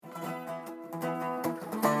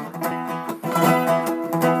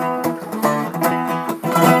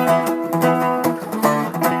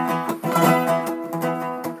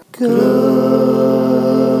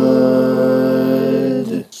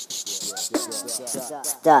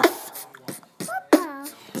Stuff.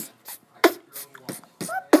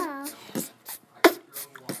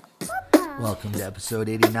 Welcome to episode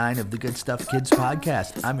 89 of the Good Stuff Kids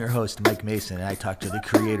podcast. I'm your host, Mike Mason, and I talk to the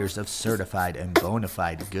creators of certified and bona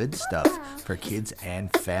fide good stuff for kids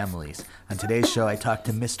and families. On today's show, I talk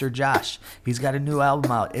to Mr. Josh. He's got a new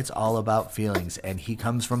album out. It's all about feelings, and he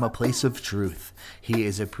comes from a place of truth. He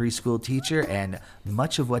is a preschool teacher, and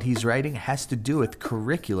much of what he's writing has to do with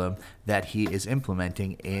curriculum that he is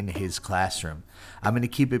implementing in his classroom. I'm going to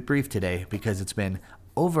keep it brief today because it's been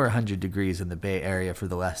over 100 degrees in the Bay Area for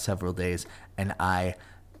the last several days, and I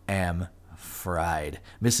am fried.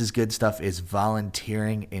 Mrs. Good Stuff is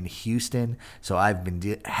volunteering in Houston, so I've been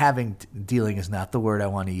dealing is not the word I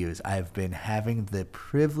want to use. I've been having the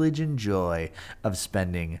privilege and joy of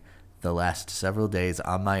spending the last several days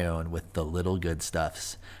on my own with the little Good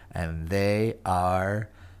Stuffs, and they are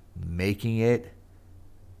making it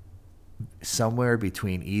somewhere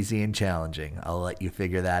between easy and challenging. I'll let you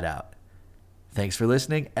figure that out. Thanks for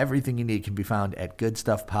listening. Everything you need can be found at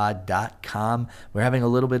goodstuffpod.com. We're having a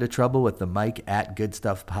little bit of trouble with the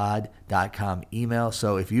mike@goodstuffpod.com email,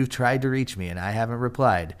 so if you've tried to reach me and I haven't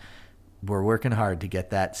replied, we're working hard to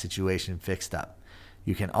get that situation fixed up.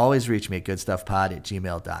 You can always reach me at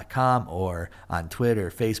goodstuffpod@gmail.com or on Twitter,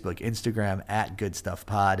 Facebook, Instagram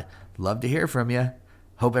 @goodstuffpod. Love to hear from you.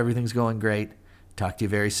 Hope everything's going great. Talk to you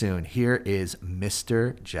very soon. Here is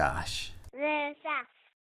Mr. Josh.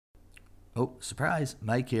 Oh, surprise,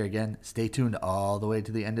 Mike here again. Stay tuned all the way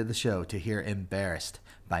to the end of the show to hear Embarrassed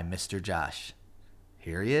by Mr. Josh.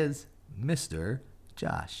 Here he is, Mr.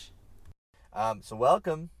 Josh. So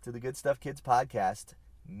welcome to the Good Stuff Kids podcast,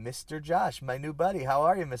 Mr. Josh, my new buddy. How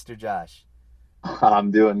are you, Mr. Josh?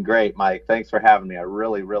 I'm doing great, Mike. Thanks for having me. I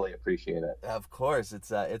really, really appreciate it. Of course.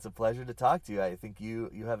 It's a pleasure to talk to you. I think you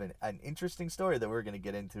have an interesting story that we're going to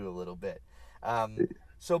get into a little bit.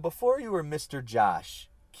 So before you were Mr. Josh,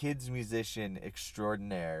 kids musician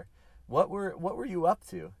extraordinaire, what were you up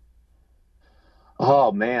to?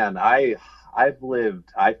 Oh man, I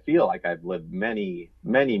feel like I've lived many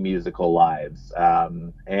musical lives,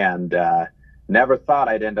 and never thought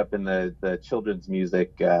I'd end up in the children's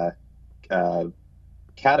music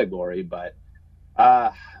category. But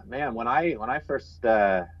man, when I first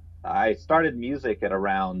I started music at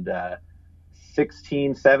around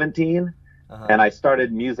 16, 17. And I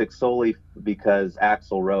started music solely because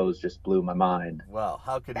Axl Rose just blew my mind. Well,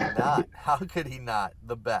 how could he not? How could he not?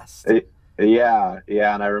 The best. Yeah.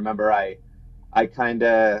 And I remember I kind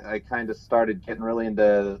of started getting really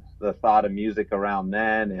into the thought of music around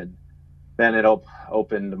then, and then it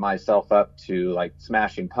opened myself up to like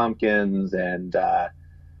Smashing Pumpkins and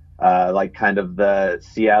like kind of the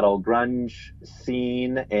Seattle grunge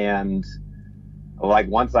scene, and like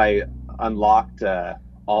once I unlocked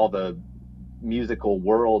all the musical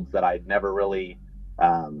worlds that I'd never really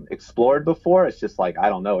explored before, it's just like, I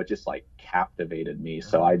don't know, it just like captivated me.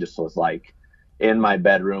 So I just was like in my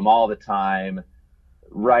bedroom all the time,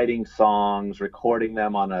 writing songs, recording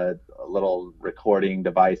them on a little recording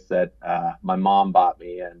device that my mom bought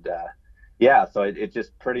me. And so it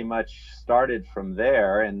just pretty much started from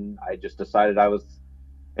there. And I just decided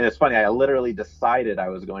and it's funny, I literally decided I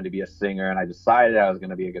was going to be a singer, and I decided I was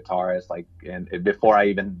going to be a guitarist, and before I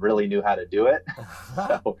even really knew how to do it.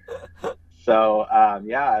 So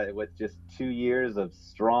with just 2 years of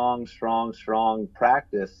strong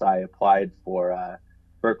practice, I applied for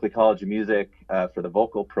Berklee College of Music for the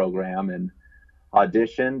vocal program and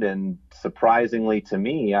auditioned, and surprisingly to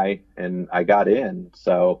me, I got in.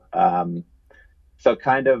 So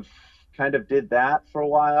kind of did that for a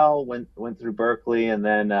while, went through Berklee, and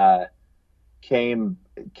then came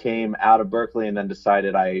out of Berklee, and then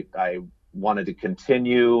decided I wanted to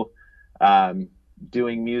continue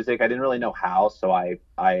doing music. I didn't really know how, so I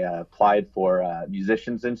applied for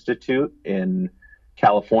Musicians Institute in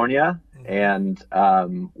California, and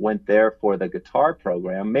went there for the guitar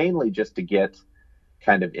program, mainly just to get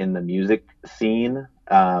kind of in the music scene,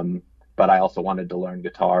 but I also wanted to learn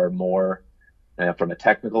guitar more from a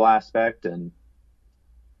technical aspect. And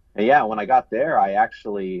when I got there, I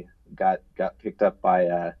actually got picked up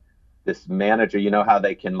by this manager. You know how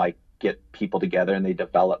they can like get people together and they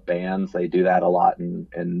develop bands? They do that a lot.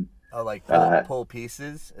 And pull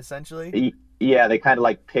pieces, essentially? Yeah, they kind of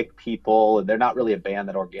like pick people. They're not really a band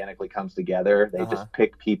that organically comes together. They just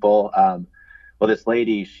pick people. Well, this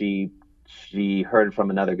lady, she heard from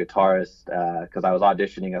another guitarist, because I was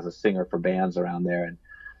auditioning as a singer for bands around there, and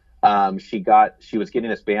she was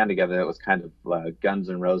getting this band together that was kind of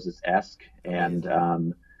Guns N' Roses-esque,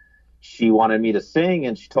 and she wanted me to sing,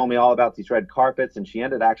 and she told me all about these red carpets, and she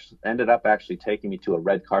ended up actually taking me to a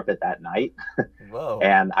red carpet that night. Whoa.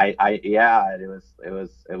 And yeah, it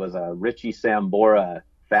was a Richie Sambora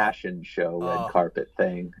fashion show red Oh. carpet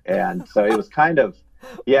thing. And so it was kind of,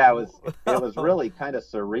 yeah, it was really kind of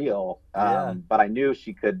surreal. Yeah. But I knew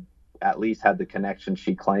she could at least had the connection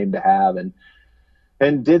she claimed to have,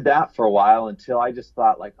 and did that for a while until I just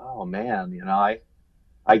thought like, oh man,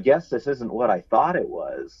 I guess this isn't what I thought it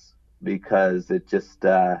was, because it just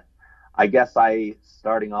I guess I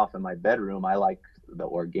starting off in my bedroom, I like the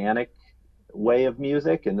organic way of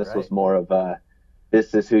music, and this was Right. more of a,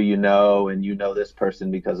 this is who you know, and you know this person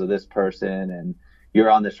because of this person, and you're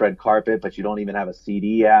on this red carpet, but you don't even have a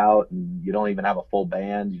CD out, and you don't even have a full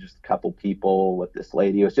band. You just a couple people with this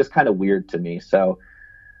lady. It was just kind of weird to me. So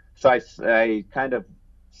I kind of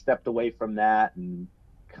stepped away from that and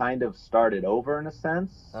kind of started over in a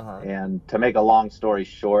sense. Uh-huh. And to make a long story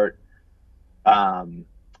short, um,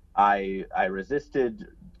 I resisted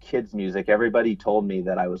kids music. Everybody told me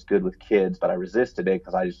that I was good with kids, but I resisted it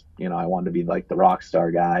because I just, I wanted to be like the rock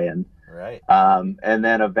star guy. Right. And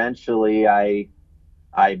then eventually I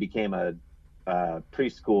became a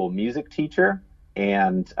preschool music teacher.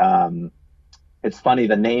 And it's funny,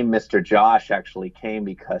 the name Mr. Josh actually came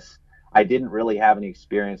because I didn't really have any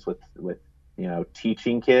experience with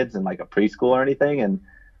teaching kids in like a preschool or anything. And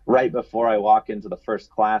right before I walk into the first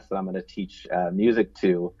class that I'm going to teach music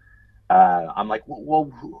to, I'm like, well,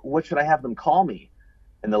 what should I have them call me?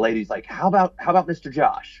 And the lady's like, how about Mr.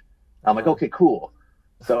 Josh? I'm like, okay, cool.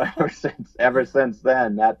 So ever since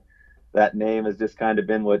then, that name has just kind of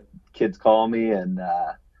been what kids call me. And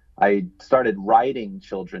I started writing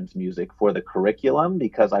children's music for the curriculum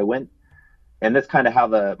because I went, and that's kind of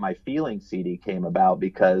how my feeling CD came about,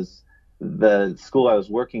 because the school I was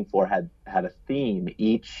working for had a theme.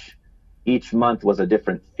 Each month was a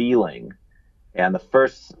different feeling, and the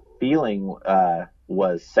first feeling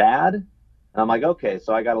was sad. And I'm like, okay,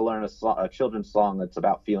 so I got to learn a children's song that's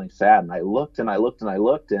about feeling sad. And I looked and I looked and I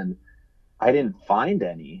looked, and I didn't find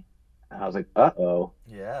any. And I was like, uh-oh.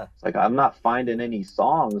 Yeah. It's like, I'm not finding any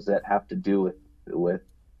songs that have to do with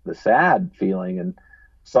the sad feeling. And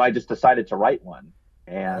so I just decided to write one.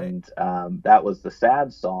 And that was the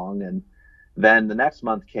sad song. And then the next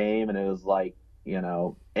month came, and it was like,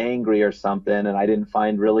 angry or something. And I didn't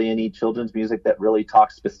find really any children's music that really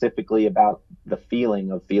talks specifically about the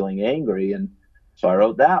feeling of feeling angry. And so I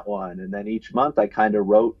wrote that one. And then each month I kind of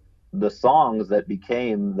wrote the songs that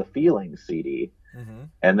became the feeling CD.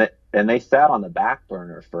 Mm-hmm. And they sat on the back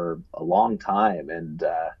burner for a long time. And,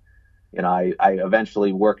 I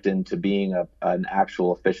eventually worked into being an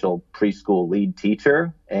actual official preschool lead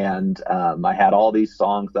teacher. And I had all these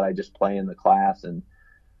songs that I just play in the class. And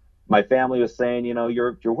my family was saying,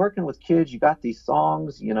 you're working with kids, you got these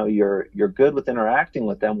songs, you're good with interacting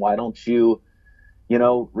with them. Why don't you,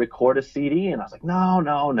 record a CD? And I was like,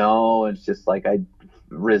 no. And it's just like, I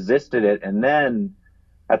resisted it. And then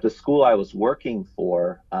at the school I was working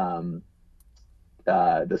for,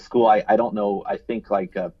 the school, I don't know, I think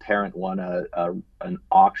like a parent won an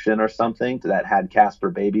auction or something that had Casper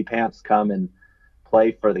Baby Pants come and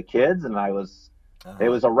play for the kids. And it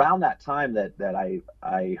was around that time that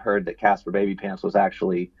I heard that Casper Baby Pants was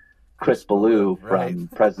actually Chris Ballou from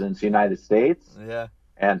Presidents of the United States. Yeah.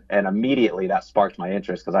 And immediately that sparked my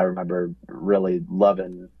interest, because I remember really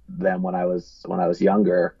loving them when I was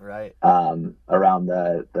younger. Right. Around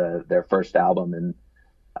their first album, and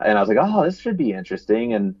I was like, oh, this should be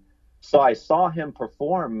interesting. And so I saw him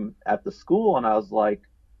perform at the school, and I was like,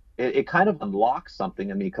 it kind of unlocked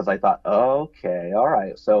something in me, because I thought, okay, all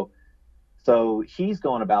right, so he's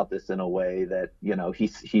going about this in a way that,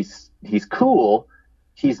 he's cool.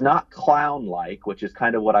 He's not clown-like, which is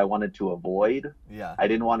kind of what I wanted to avoid. Yeah. I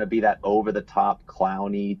didn't want to be that over-the-top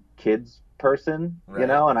clowny kids person, Right.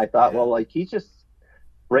 And I thought, well, like, he's just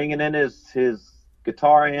bringing in his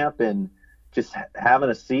guitar amp and just having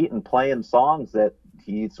a seat and playing songs that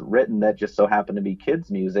he's written that just so happen to be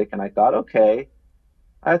kids' music. And I thought, okay.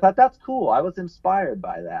 I thought that's cool. I was inspired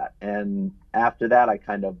by that. And after that, I've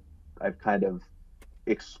kind of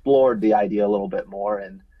explored the idea a little bit more,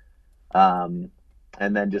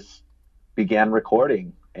 and then just began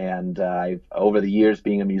recording. And over the years,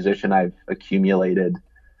 being a musician, I've accumulated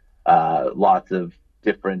lots of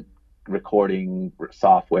different recording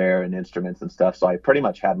software and instruments and stuff. So I pretty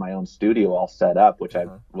much had my own studio all set up, which I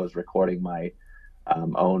was recording my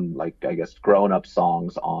own, like, I guess, grown-up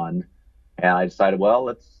songs on. And I decided, well,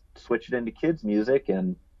 let's switch it into kids' music,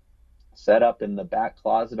 and set up in the back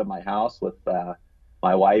closet of my house with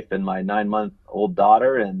my wife and my 9-month-old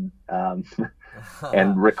daughter. And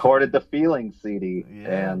and recorded the Feeling CD.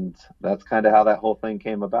 Yeah. And that's kind of how that whole thing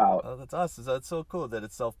came about. Oh, that's awesome. That's so cool that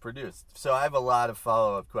it's self-produced. So I have a lot of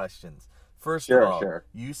follow-up questions. First of Sure, all, sure.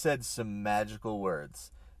 you said some magical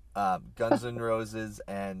words. Guns N' Roses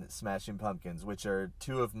and Smashing Pumpkins, which are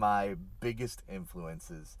two of my biggest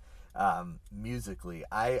influences musically.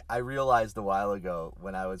 I realized a while ago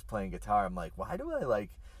when I was playing guitar, I'm like, why do I like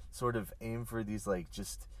sort of aim for these like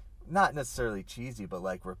just not necessarily cheesy, but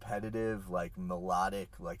like repetitive, like melodic,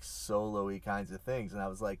 like solo-y kinds of things? And I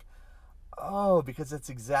was like, oh, because that's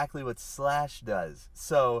exactly what Slash does.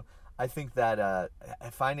 So I think that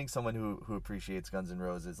finding someone who appreciates Guns N'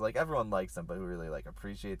 Roses, like everyone likes them, but who really like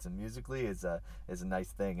appreciates them musically is a nice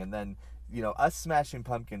thing. And then us Smashing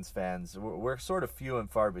Pumpkins fans, we're sort of few and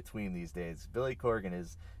far between these days. Billy Corgan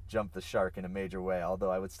has jumped the shark in a major way, although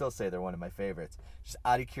I would still say they're one of my favorites. Just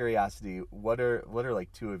out of curiosity, what are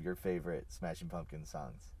like two of your favorite Smashing Pumpkins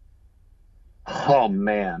songs? Oh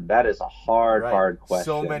man, that is a hard, Right, hard so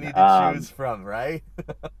question. many to choose from, right?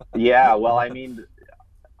 Yeah, well, I mean,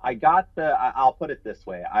 I'll put it this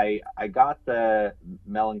way. I got the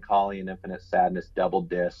Melancholy and Infinite Sadness double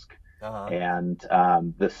disc, Uh-huh. and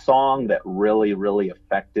the song that really, really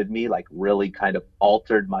affected me, like really kind of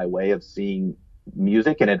altered my way of seeing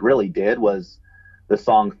music, and it really did, was the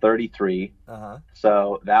song 33. Uh-huh.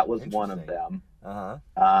 So that was one of Interesting. them.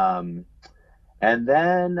 Uh-huh. Um, and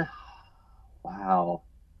then, wow.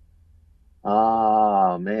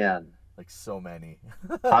 Oh man. Like so many. I'm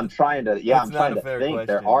That's not trying a to fair think.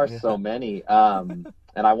 There question. are Yeah. so many. And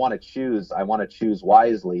I want to choose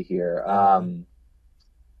wisely here. Uh-huh.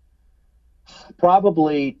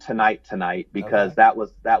 Probably Tonight, because Okay.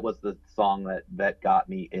 that was the song that got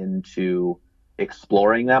me into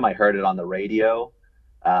exploring them. I heard it on the radio.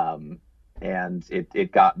 Um, and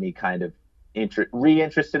it got me kind of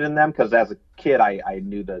reinterested in them, because as a kid I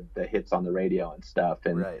knew the hits on the radio and stuff.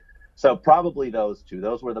 And Right. so probably those two.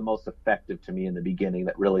 Those were the most effective to me in the beginning,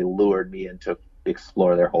 that really lured me into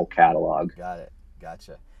explore their whole catalog. Got it.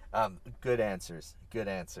 Gotcha. Good answers. Good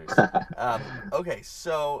answers. Okay,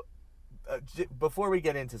 so before we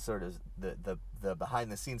get into sort of the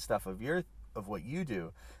behind the scenes stuff of what you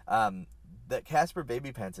do, that Casper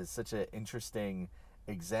Babypants is such an interesting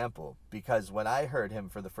example, because when I heard him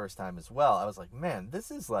for the first time as well, I was like, man, this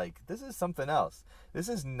is something else. This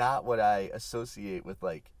is not what I associate with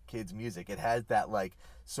like kids music. It has that like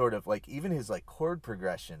sort of like, even his like chord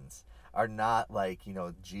progressions are not like,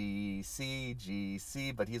 G C G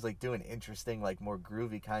C, but he's like doing interesting, like more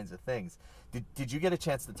groovy kinds of things. Did you get a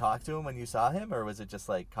chance to talk to him when you saw him, or was it just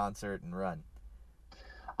like concert and run?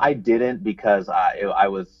 I didn't, because I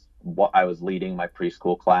was leading my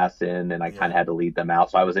preschool class in, and I kind Yeah. of had to lead them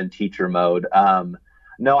out, so I was in teacher mode.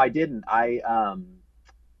 No, I didn't. I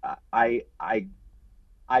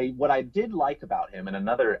what I did like about him, and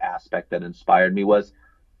another aspect that inspired me, was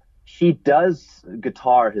he does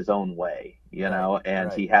guitar his own way, Right. and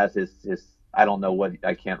Right. he has his I don't know what,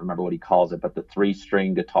 I can't remember what he calls it, but the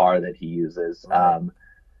three-string guitar that he uses. Right.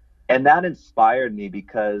 And that inspired me,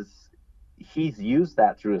 because he's used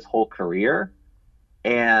that through his whole career,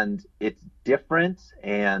 and it's different,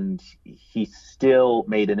 and he still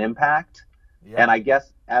made an impact. Yeah. And I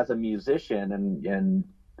guess as a musician, and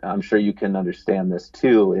I'm sure you can understand this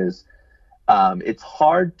too, is it's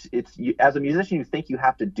hard. As a musician, you think you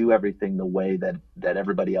have to do everything the way that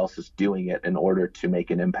everybody else is doing it in order to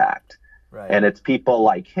make an impact. Right. And it's people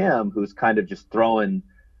like him who's kind of just throwing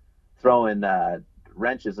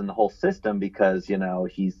wrenches in the whole system, because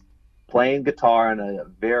he's playing guitar in a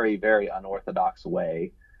very, very unorthodox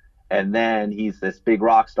way, and then he's this big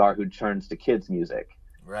rock star who turns to kids music.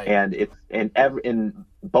 Right. And it's in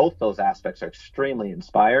both those aspects are extremely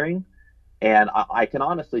inspiring. And I can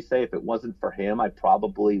honestly say, if it wasn't for him, I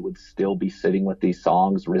probably would still be sitting with these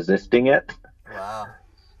songs, resisting it, Wow.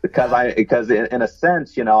 because Yeah. in a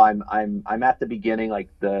sense, I'm at the beginning. Like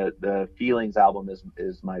the Feelings album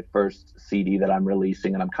is my first CD that I'm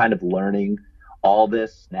releasing, and I'm kind of learning all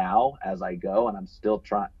this now as I go, and I'm still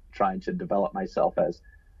trying to develop myself as,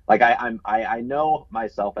 like, I know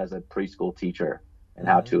myself as a preschool teacher and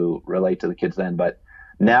how Hmm. to relate to the kids then, but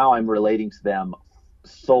now I'm relating to them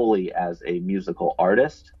solely as a musical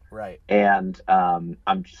artist. Right. And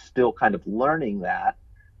I'm still kind of learning that,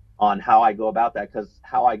 on how I go about that, because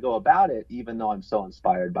how I go about it, even though I'm so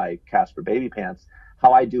inspired by Casper Babypants,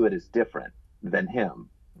 how I do it is different than him.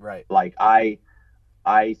 Right. Like I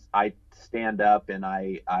stand up, and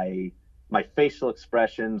I my facial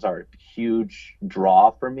expressions are a huge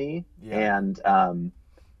draw for me. Yeah.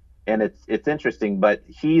 And it's interesting, but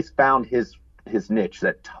he's found his niche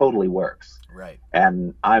that totally works, Right.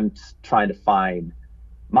 and I'm trying to find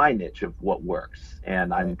my niche of what works,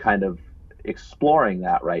 and I'm Right. kind of exploring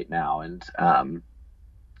that right now. And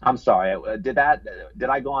I'm sorry, did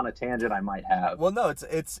I go on a tangent? I might have. Well, no,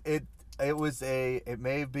 it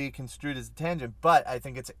may be construed as a tangent, but I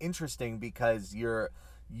think it's interesting because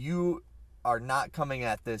you are not coming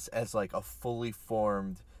at this as like a fully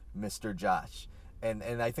formed Mr. Josh. And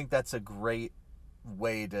I think that's a great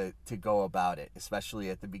way to go about it, especially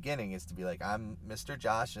at the beginning, is to be like, I'm Mr.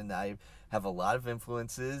 Josh and I have a lot of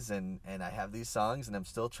influences and I have these songs and I'm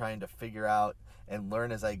still trying to figure out and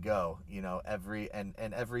learn as I go,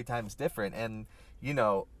 every time's different. And,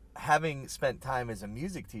 having spent time as a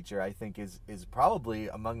music teacher, I think is probably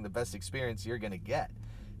among the best experience you're going to get.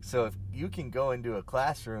 So if you can go into a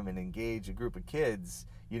classroom and engage a group of kids,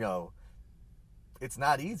 it's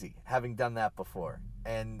not easy having done that before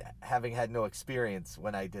and having had no experience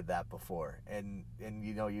when I did that before. And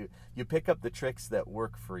you pick up the tricks that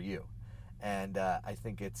work for you. And I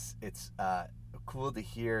think it's cool to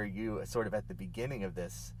hear you sort of at the beginning of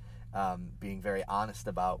this being very honest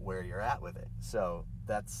about where you're at with it. So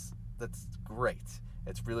that's great.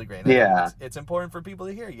 It's really great. And I think it's important for people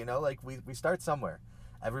to hear, like we start somewhere.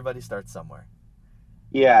 Everybody starts somewhere.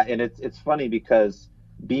 Yeah, and it's funny because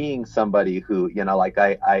being somebody who, like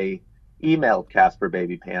I emailed Casper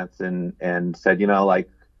Baby Pants and said, like,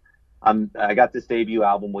 I got this debut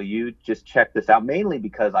album. Will you just check this out? Mainly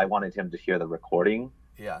because I wanted him to hear the recording.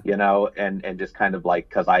 Yeah. And just kind of like,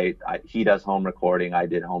 because he does home recording, I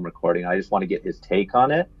did home recording. I just want to get his take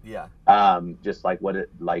on it. Yeah. Just like what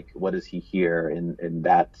does he hear in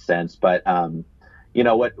that sense? But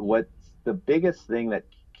what's the biggest thing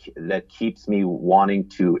that keeps me wanting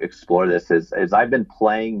to explore this is I've been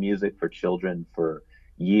playing music for children for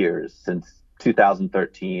years, since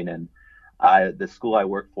 2013, and the school I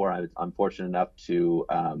work for, I'm fortunate enough to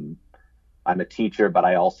I'm a teacher, but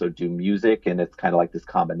I also do music, and it's kind of like this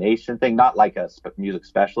combination thing, not like a music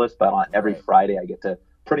specialist, but on every Friday I get to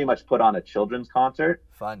pretty much put on a children's concert.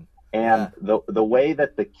 Fun. And the way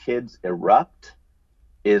that the kids erupt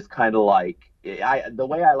is kind of like, the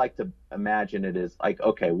way I like to imagine it is like,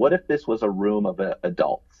 okay, what if this was a room of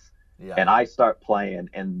adults, and I start playing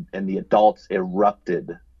and the adults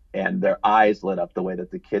erupted and their eyes lit up the way that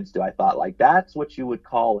the kids do. I thought, like, that's what you would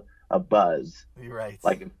call a buzz. Right.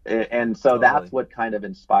 Like, and so that's what kind of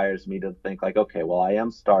inspires me to think like, okay, well, I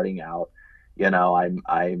am starting out,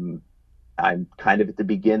 I'm kind of at the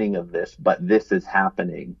beginning of this, but this is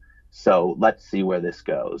happening. So let's see where this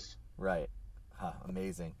goes. Right.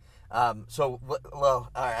 Amazing. So, well,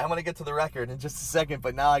 all right, I'm going to get to the record in just a second,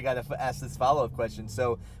 but now I got to ask this follow-up question.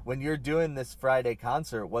 So when you're doing this Friday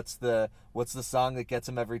concert, what's the song that gets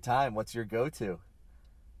them every time? What's your go-to?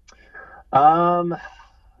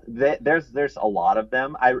 There's a lot of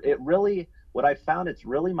them. What I found, it's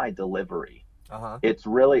really my delivery. Uh-huh. It's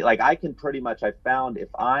really like, I found if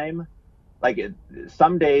I'm like,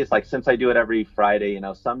 some days, like, since I do it every Friday,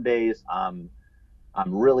 some days I'm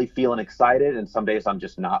really feeling excited, and some days I'm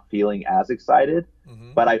just not feeling as excited.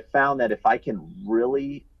 Mm-hmm. But I found that if I can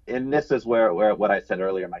really, and this is where what I said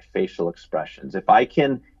earlier, my facial expressions, if I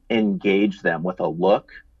can engage them with a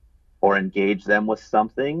look or engage them with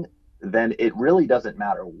something, then it really doesn't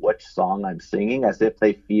matter which song I'm singing, as if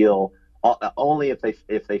they feel, only if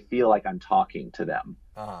they feel like I'm talking to them,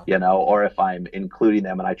 or if I'm including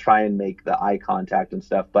them, and I try and make the eye contact and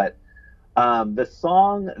stuff. But the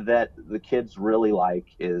song that the kids really like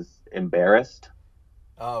is "Embarrassed."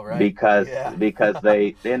 Oh, right. Because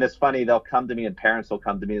they, and it's funny, they'll come to me, and parents will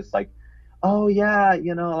come to me. It's like, oh yeah,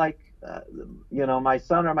 my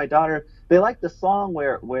son or my daughter, they like the song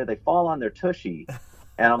where they fall on their tushy.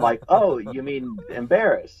 And I'm like, oh, you mean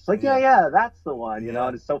 "Embarrassed"? It's like, yeah, that's the one,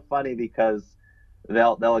 And it's so funny because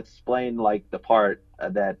they'll explain like the part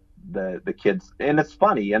that the kids, and it's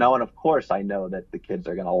funny, and of course I know that the kids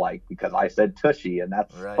are gonna like, because I said tushy, and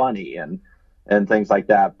that's funny, and things like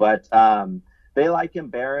that. But they like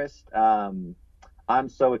 "Embarrassed." I'm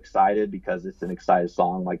so excited because it's an excited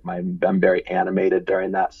song. Like, I'm very animated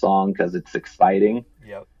during that song because it's exciting.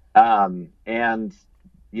 Yep. And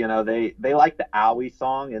they like the "Owie"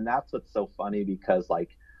 song, and that's what's so funny, because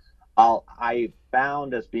like I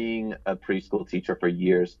found, as being a preschool teacher for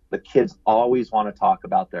years, the kids always want to talk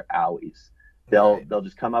about their owies. They'll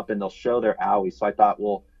just come up and they'll show their owies. So I thought,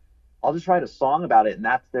 well, I'll just write a song about it, and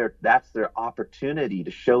that's their opportunity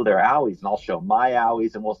to show their owies, and I'll show my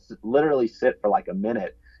owies, and we'll literally sit for like a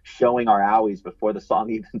minute showing our owies before the song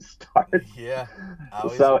even starts. Yeah.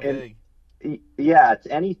 So, yeah, it's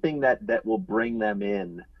anything that will bring them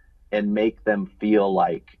in and make them feel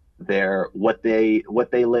like what they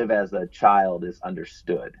live as a child is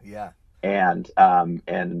understood. Yeah. And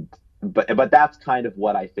but that's kind of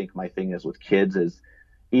what I think my thing is with kids is,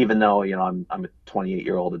 even though, I'm a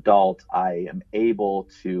 28-year-old adult, I am able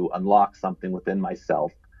to unlock something within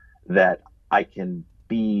myself that I can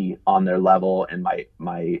be on their level, and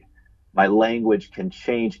my language can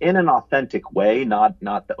change in an authentic way, not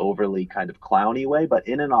the overly kind of clowny way, but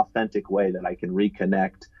in an authentic way that I can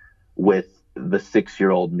reconnect with the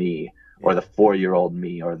 6-year-old me, or the 4-year-old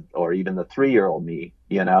me, or even the 3-year-old me,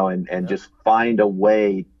 and just find a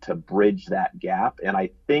way to bridge that gap. And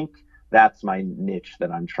I think that's my niche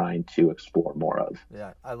that I'm trying to explore more of.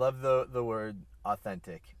 Yeah, I love the word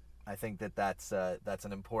authentic. I think that's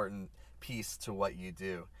an important piece to what you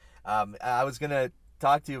do. I was gonna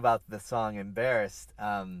talk to you about the song "Embarrassed."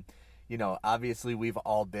 Obviously we've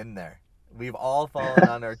all been there. We've all fallen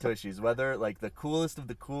on our tushies, whether like the coolest of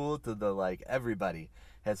the cool to the like everybody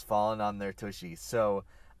has fallen on their tushies. So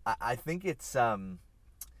I think it's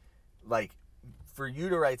like for you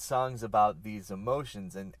to write songs about these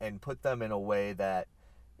emotions and put them in a way that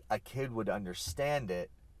a kid would understand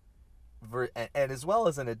it, and as well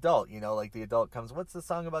as an adult, like the adult comes, what's the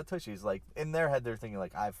song about tushies? Like in their head, they're thinking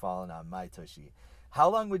like, I've fallen on my tushy. How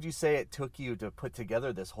long would you say it took you to put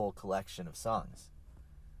together this whole collection of songs?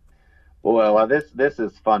 Well, this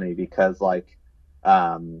is funny because like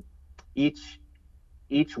each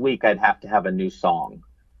each week I'd have to have a new song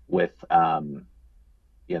with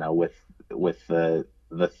with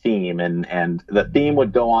the theme, and the theme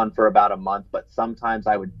would go on for about a month, but sometimes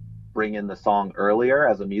I would bring in the song earlier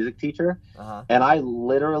as a music teacher. Uh-huh. And I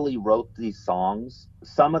literally wrote these songs,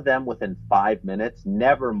 some of them within 5 minutes,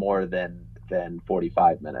 never more than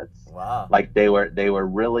 45 minutes. Wow. Like they were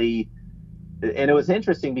really, and it was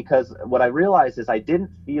interesting because what I realized is I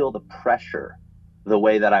didn't feel the pressure the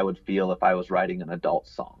way that I would feel if I was writing an adult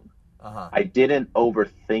song. Uh-huh. I didn't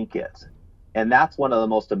overthink it. And that's one of the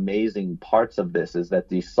most amazing parts of this, is that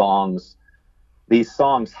these songs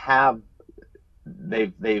have,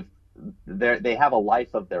 they have a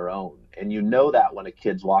life of their own. And you know that when a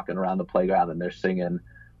kid's walking around the playground and they're singing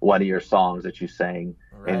one of your songs that you sang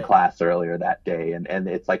in class earlier that day, and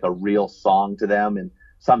it's like a real song to them. And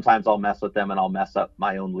sometimes I'll mess with them and I'll mess up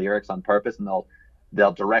my own lyrics on purpose, and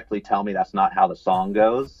they'll directly tell me that's not how the song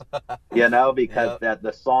goes, because that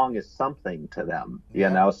the song is something to them,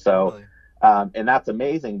 so totally. And that's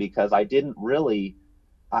amazing because I didn't really,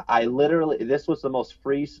 I literally, this was the most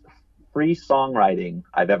free songwriting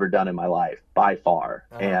I've ever done in my life by far.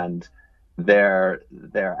 Uh-huh. And they're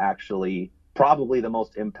actually probably the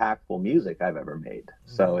most impactful music I've ever made.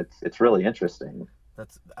 Mm-hmm. So it's really interesting.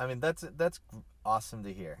 That's awesome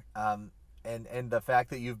to hear. And the fact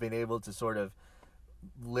that you've been able to sort of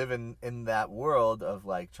live in that world of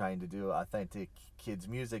like trying to do authentic kids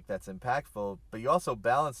music that's impactful, but you also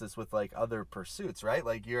balance this with like other pursuits, right?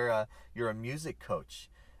 Like you're a music coach,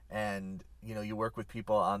 and you work with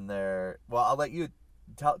people on their, well, I'll let you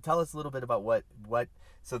tell us a little bit about what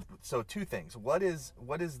so two things.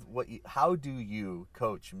 How do you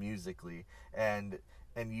coach musically, and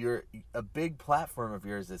you're, a big platform of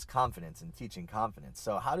yours is confidence and teaching confidence.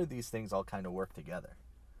 So how do these things all kind of work together?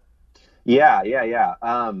 Yeah.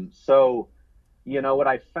 So, what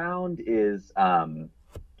I found is, I'm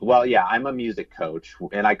a music coach,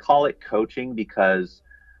 and I call it coaching because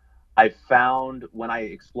I found when I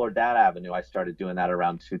explored that avenue, I started doing that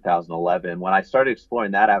around 2011. When I started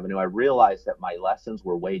exploring that avenue, I realized that my lessons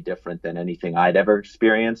were way different than anything I'd ever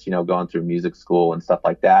experienced, going through music school and stuff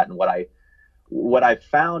like that. And what I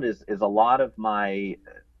found is a lot of my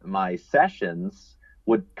sessions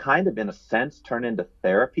would kind of, in a sense, turn into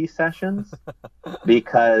therapy sessions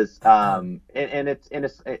because, and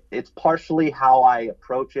it's partially how I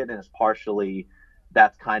approach it, and it's partially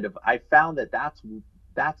I found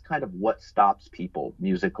that's kind of what stops people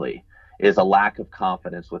musically, is a lack of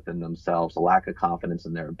confidence within themselves, a lack of confidence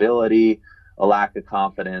in their ability, a lack of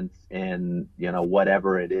confidence in,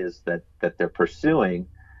 whatever it is that they're pursuing.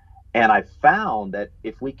 And I found that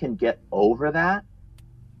if we can get over that,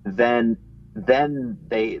 then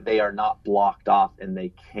they are not blocked off, and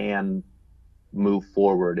they can move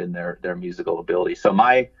forward in their musical ability. So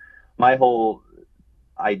my whole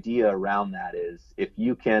idea around that is, if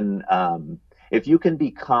you can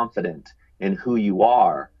be confident in who you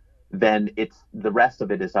are, then the rest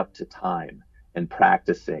of it is up to time and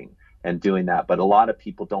practicing and doing that. But a lot of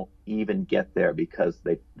people don't even get there because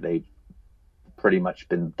they've pretty much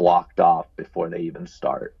been blocked off before they even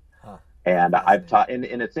start. Huh. And I've taught, and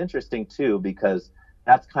it's interesting too, because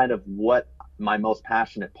that's kind of what my most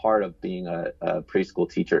passionate part of being a preschool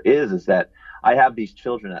teacher is that I have these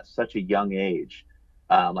children at such a young age.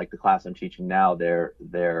 Like the class I'm teaching now, they're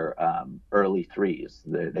early threes.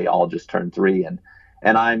 They all just turned 3,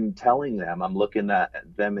 And I'm telling them, I'm looking at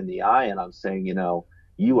them in the eye and I'm saying,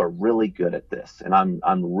 you are really good at this. And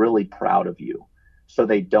I'm really proud of you. So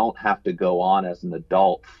they don't have to go on as an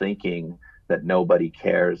adult thinking that nobody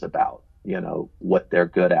cares about, what they're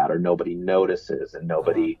good at, or nobody notices and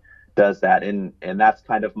nobody does that. And that's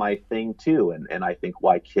kind of my thing too. And I think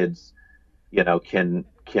why kids, can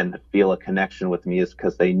feel a connection with me is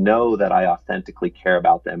because they know that I authentically care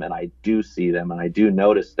about them and I do see them and I do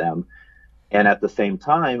notice them. And at the same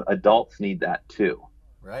time, adults need that too.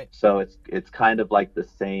 Right. So it's kind of like the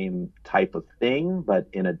same type of thing, but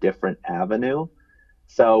in a different avenue.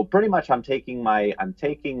 So pretty much I'm taking my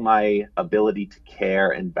ability to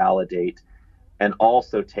care and validate, and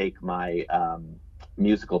also take my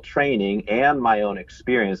musical training and my own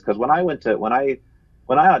experience. Because when I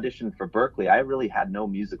auditioned for Berklee, I really had no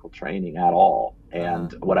musical training at all.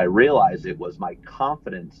 And what I realized, it was my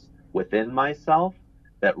confidence within myself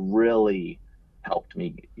that really helped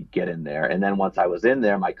me get in there. And then once I was in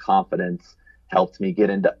there, my confidence helped me get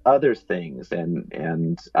into other things.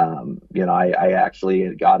 And I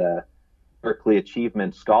actually got a Berklee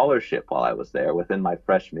Achievement Scholarship while I was there within my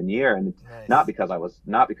freshman year. And Nice. not because I was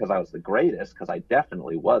the greatest, because I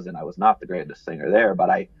definitely wasn't. I was not the greatest singer there, but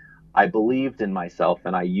I believed in myself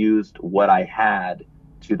and I used what I had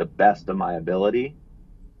to the best of my ability.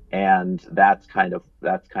 And that's kind of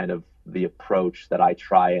the approach that I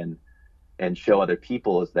try and show other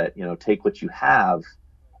people, is that, take what you have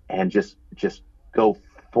and just go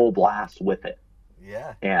full blast with it.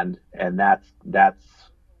 Yeah. And that's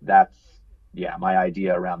yeah, my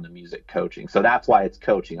idea around the music coaching. So that's why it's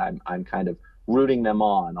coaching. I'm kind of rooting them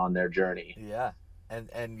on their journey. Yeah.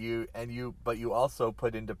 And you also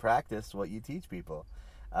put into practice what you teach people.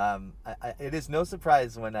 It is no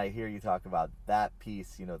surprise when I hear you talk about that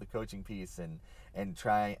piece, the coaching piece, and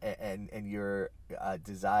trying and your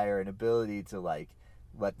desire and ability to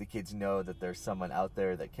let the kids know that there's someone out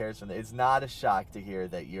there that cares for them. It's not a shock to hear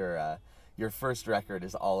that your first record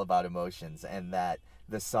is all about emotions, and that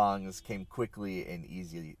the songs came quickly and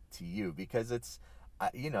easy to you, because it's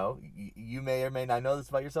you may or may not know this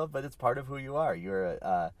about yourself, but it's part of who you are. You're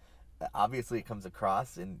obviously it comes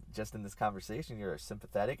across in this conversation. You're a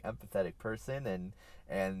sympathetic, empathetic person,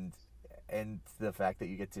 and the fact that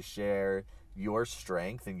you get to share your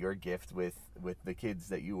strength and your gift with the kids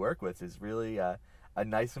that you work with is really a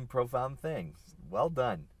nice and profound thing. Well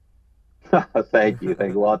done. Thank you.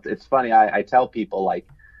 Well, it's funny. I tell people,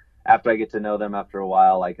 after I get to know them after a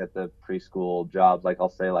while, at the preschool jobs, I'll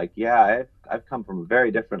say, yeah, I've come from a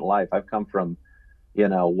very different life. I've come from,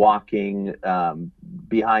 walking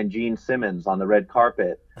behind Gene Simmons on the red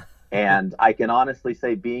carpet. And I can honestly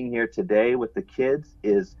say being here today with the kids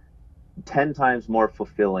is 10 times more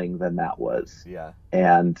fulfilling than that was. Yeah.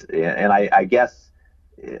 And I guess,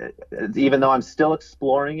 even though I'm still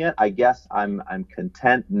exploring it, I guess I'm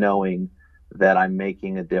content knowing that I'm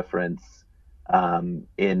making a difference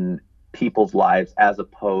in people's lives, as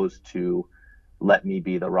opposed to let me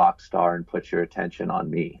be the rock star and put your attention on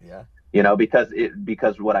me. Yeah.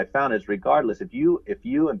 Because what I found is, regardless, if you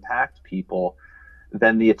impact people,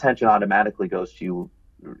 then the attention automatically goes to you,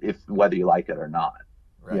 whether you like it or not.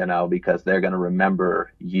 Right. Because they're going to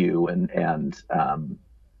remember you, and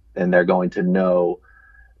they're going to know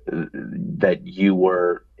that you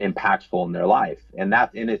were impactful in their life. And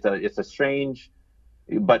it's a strange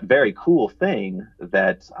but very cool thing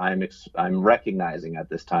that I'm recognizing at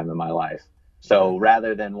this time in my life. So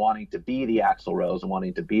rather than wanting to be the Axl Rose and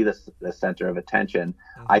wanting to be the center of attention,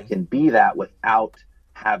 I can be that without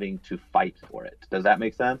having to fight for it. Does that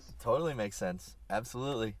make sense? Totally makes sense.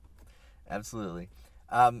 Absolutely.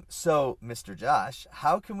 So, Mr. Josh,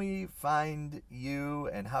 how can we find you,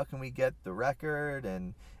 and how can we get the record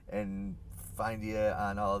and find you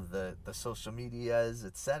on all of the social medias,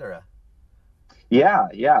 etc.?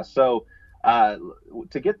 Yeah. So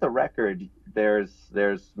to get the record, there's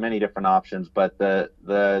many different options, but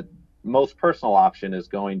the most personal option is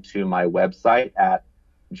going to my website at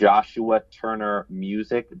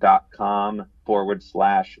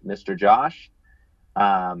joshuaturnermusic.com/Mr. Josh.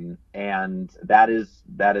 And that is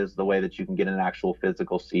the way that you can get an actual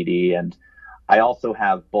physical CD. And I also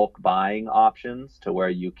have bulk buying options, to where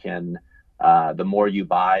you can, the more you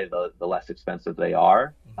buy, the less expensive they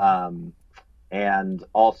are. And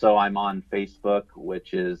also I'm on Facebook,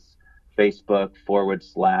 which is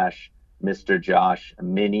Facebook.com/Mr. Josh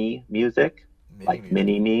Mini Music,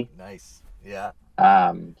 Mini Me. Nice. Yeah.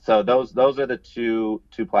 So those are the two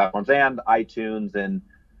platforms, and iTunes and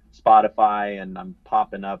Spotify, and I'm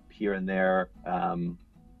popping up here and there,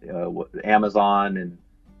 Amazon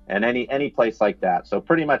and any place like that. So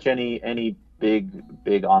pretty much any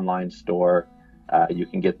big online store, You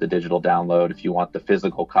can get the digital download if you want the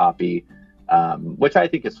physical copy, which I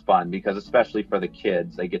think is fun because especially for the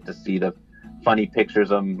kids, they get to see the funny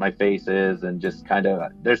pictures of my faces and just kind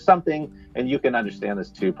of, there's something, and you can understand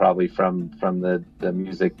this too, probably from the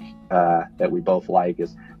music that we both like,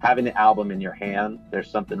 is having the album in your hand.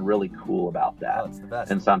 There's something really cool about that. Oh, it's the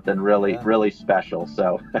best. And something really, really special.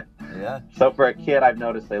 So, so for a kid, I've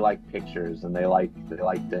noticed they like pictures and they like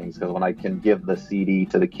things, because when I can give the CD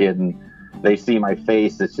to the kid and they see my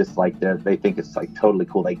face, it's just like they think it's like totally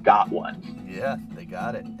cool. They got one. Yeah, they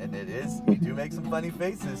got it. And it is, you do make some funny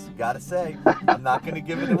faces, gotta say. I'm not going to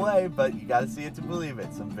give it away, but you gotta see it to believe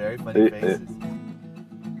it. Some very funny faces.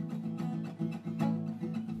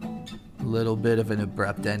 A little bit of an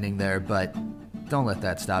abrupt ending there, but don't let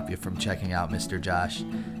that stop you from checking out Mr. Josh.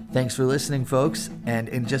 Thanks for listening, folks. And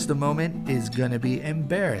in just a moment is going to be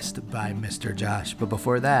Embarrassed by Mr. Josh. But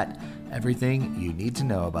before that, everything you need to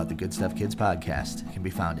know about the Good Stuff Kids podcast can be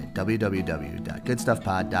found at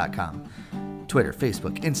www.goodstuffpod.com. Twitter,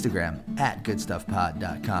 Facebook, Instagram, at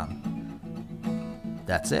goodstuffpod.com.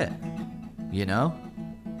 That's it. You know?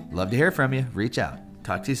 Love to hear from you. Reach out.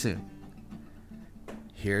 Talk to you soon.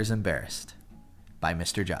 Here's Embarrassed by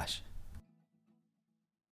Mr. Josh.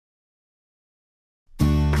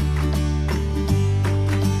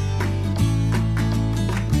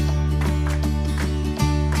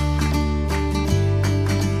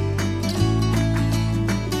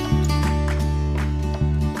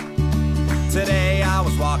 Today I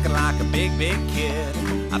was walking like a big kid.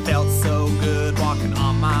 I felt so good walking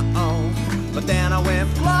on my own. But then I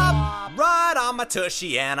went plop right on my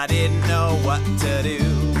tushy and I didn't know what to do.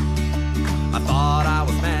 I thought I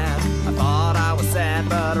was mad, I thought I was sad,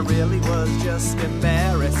 but I really was just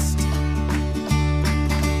embarrassed.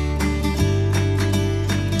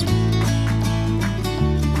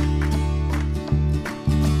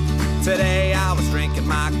 Today I was drinking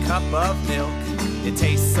my cup of milk. It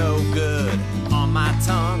tastes so good on my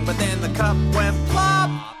tongue, but then the cup went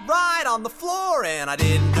plop right on the floor and I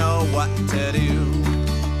didn't know what to do.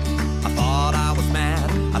 I thought I was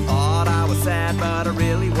mad, I thought I was sad, but I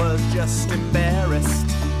really was just embarrassed.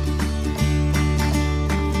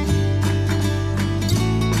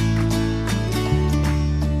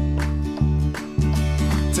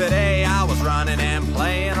 Today I was running and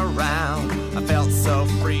playing around. I felt so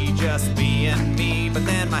free just being me, but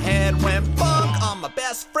then my head went bonk on my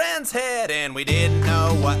best friend's head and we didn't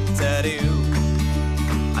know what to do.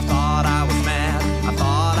 I thought I was mad, I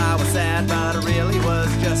thought I was sad, but I really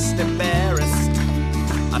was just embarrassed.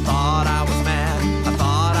 I thought I was mad, I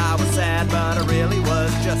thought I was sad, but I really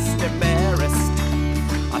was just embarrassed.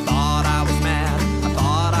 I thought I was mad, I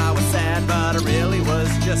thought I was sad, but I really was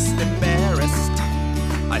just embarrassed.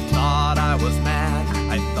 I thought I was mad,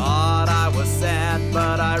 I thought I was sad,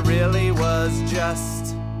 but I really was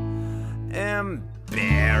just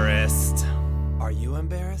embarrassed. Are you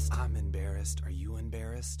embarrassed? I'm embarrassed. Are you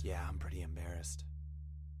embarrassed? Yeah, I'm pretty embarrassed.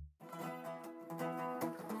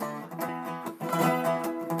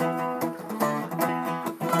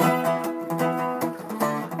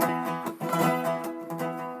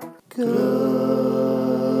 Good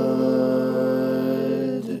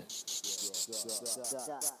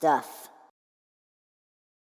stuff.